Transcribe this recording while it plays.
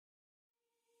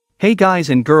Hey guys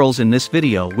and girls, in this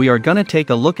video we are gonna take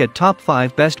a look at top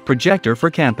 5 best projector for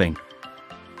camping.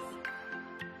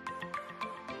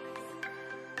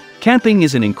 Camping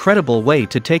is an incredible way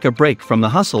to take a break from the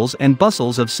hustles and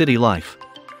bustles of city life.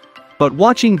 But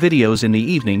watching videos in the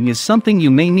evening is something you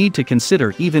may need to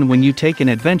consider even when you take an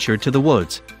adventure to the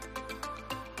woods.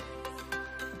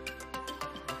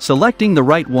 Selecting the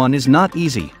right one is not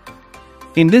easy.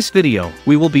 In this video,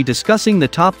 we will be discussing the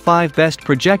top 5 best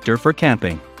projector for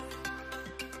camping.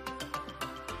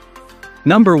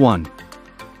 Number 1.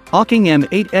 Hawking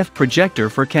M8F Projector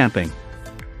for Camping.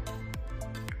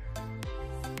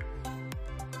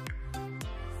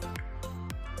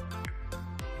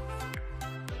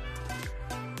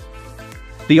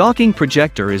 The Hawking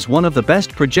projector is one of the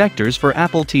best projectors for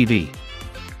Apple TV.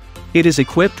 It is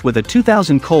equipped with a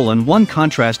 2000:1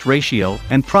 contrast ratio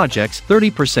and projects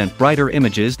 30% brighter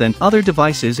images than other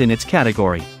devices in its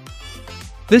category.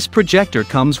 This projector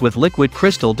comes with liquid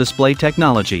crystal display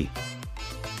technology.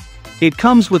 It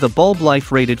comes with a bulb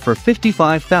life rated for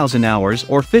 55,000 hours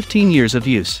or 15 years of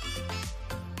use.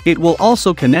 It will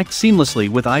also connect seamlessly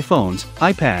with iPhones,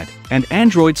 iPad, and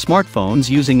Android smartphones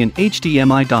using an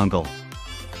HDMI dongle.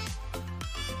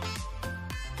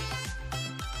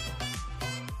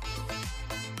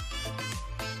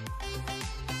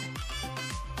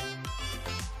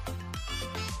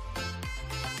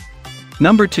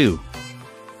 Number 2.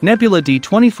 Nebula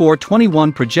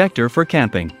D2421 Projector for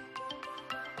Camping.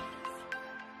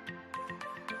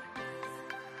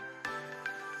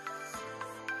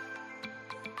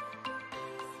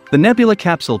 The Nebula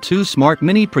Capsule 2 Smart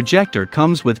Mini Projector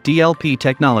comes with DLP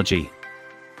technology.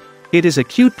 It is a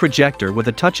cute projector with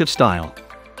a touch of style.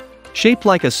 Shaped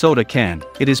like a soda can,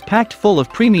 it is packed full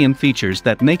of premium features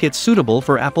that make it suitable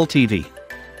for Apple TV.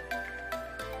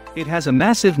 It has a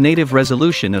massive native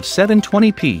resolution of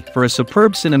 720p for a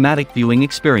superb cinematic viewing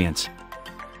experience.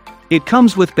 It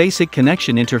comes with basic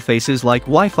connection interfaces like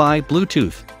Wi-Fi,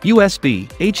 Bluetooth, USB,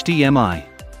 HDMI.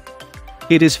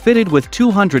 It is fitted with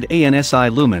 200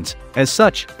 ANSI lumens, as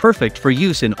such, perfect for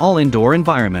use in all indoor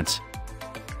environments.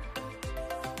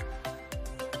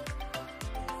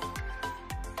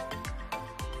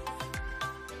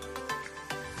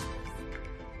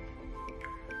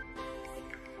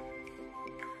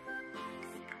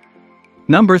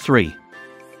 Number 3.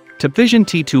 Topvision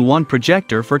T21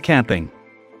 Projector for Camping.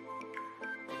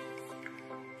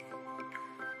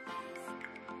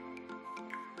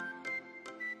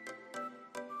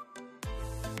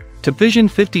 Topvision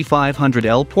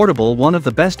 5500L Portable, one of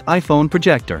the best iPhone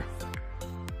projector.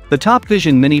 The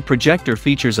Topvision Mini projector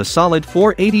features a solid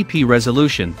 480p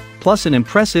resolution, plus an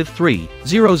impressive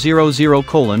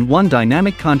 3000:1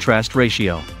 dynamic contrast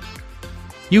ratio.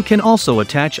 You can also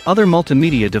attach other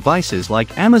multimedia devices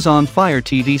like Amazon Fire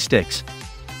TV sticks.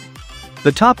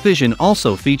 The Topvision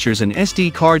also features an SD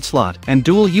card slot and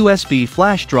dual USB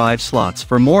flash drive slots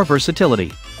for more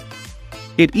versatility.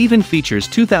 It even features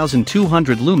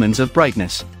 2200 lumens of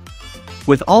brightness.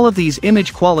 With all of these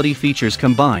image quality features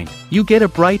combined, you get a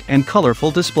bright and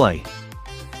colorful display.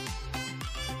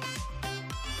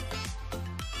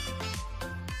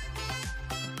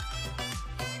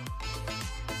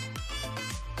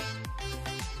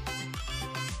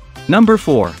 Number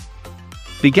 4.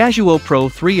 Pigaguo Pro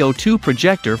 302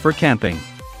 Projector for Camping.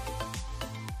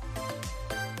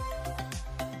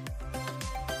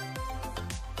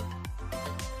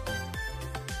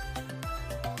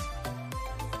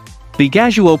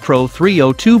 Pigaguo Pro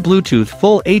 302 Bluetooth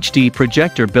Full HD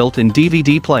Projector built-in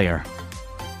DVD player.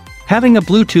 Having a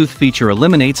Bluetooth feature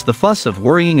eliminates the fuss of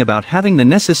worrying about having the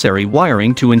necessary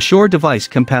wiring to ensure device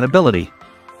compatibility.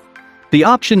 The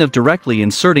option of directly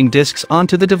inserting discs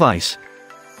onto the device.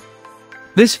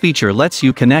 This feature lets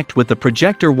you connect with the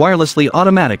projector wirelessly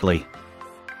automatically.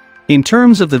 In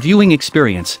terms of the viewing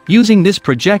experience, using this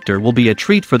projector will be a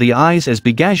treat for the eyes, as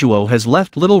Pigaguo has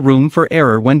left little room for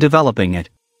error when developing it.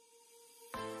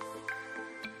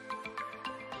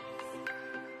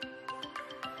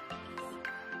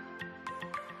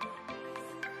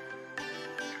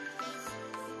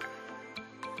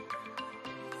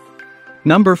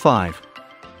 Number 5.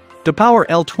 DePower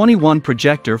L21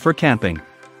 Projector for Camping.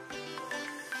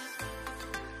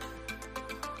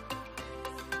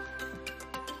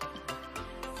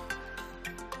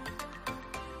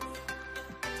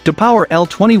 DePower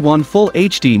L21 Full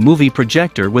HD Movie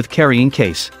Projector with Carrying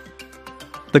Case.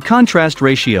 The contrast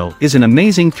ratio is an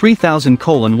amazing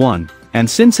 3000:1, and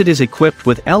since it is equipped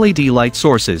with LED light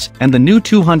sources and the new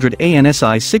 200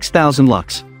 ANSI 6000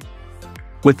 lux.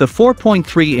 With the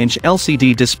 4.3-inch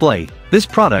LCD display, this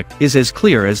product is as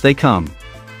clear as they come.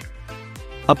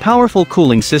 A powerful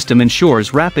cooling system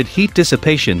ensures rapid heat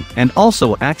dissipation and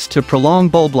also acts to prolong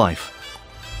bulb life.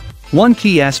 One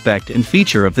key aspect and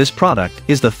feature of this product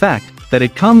is the fact that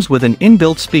it comes with an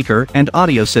inbuilt speaker and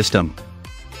audio system.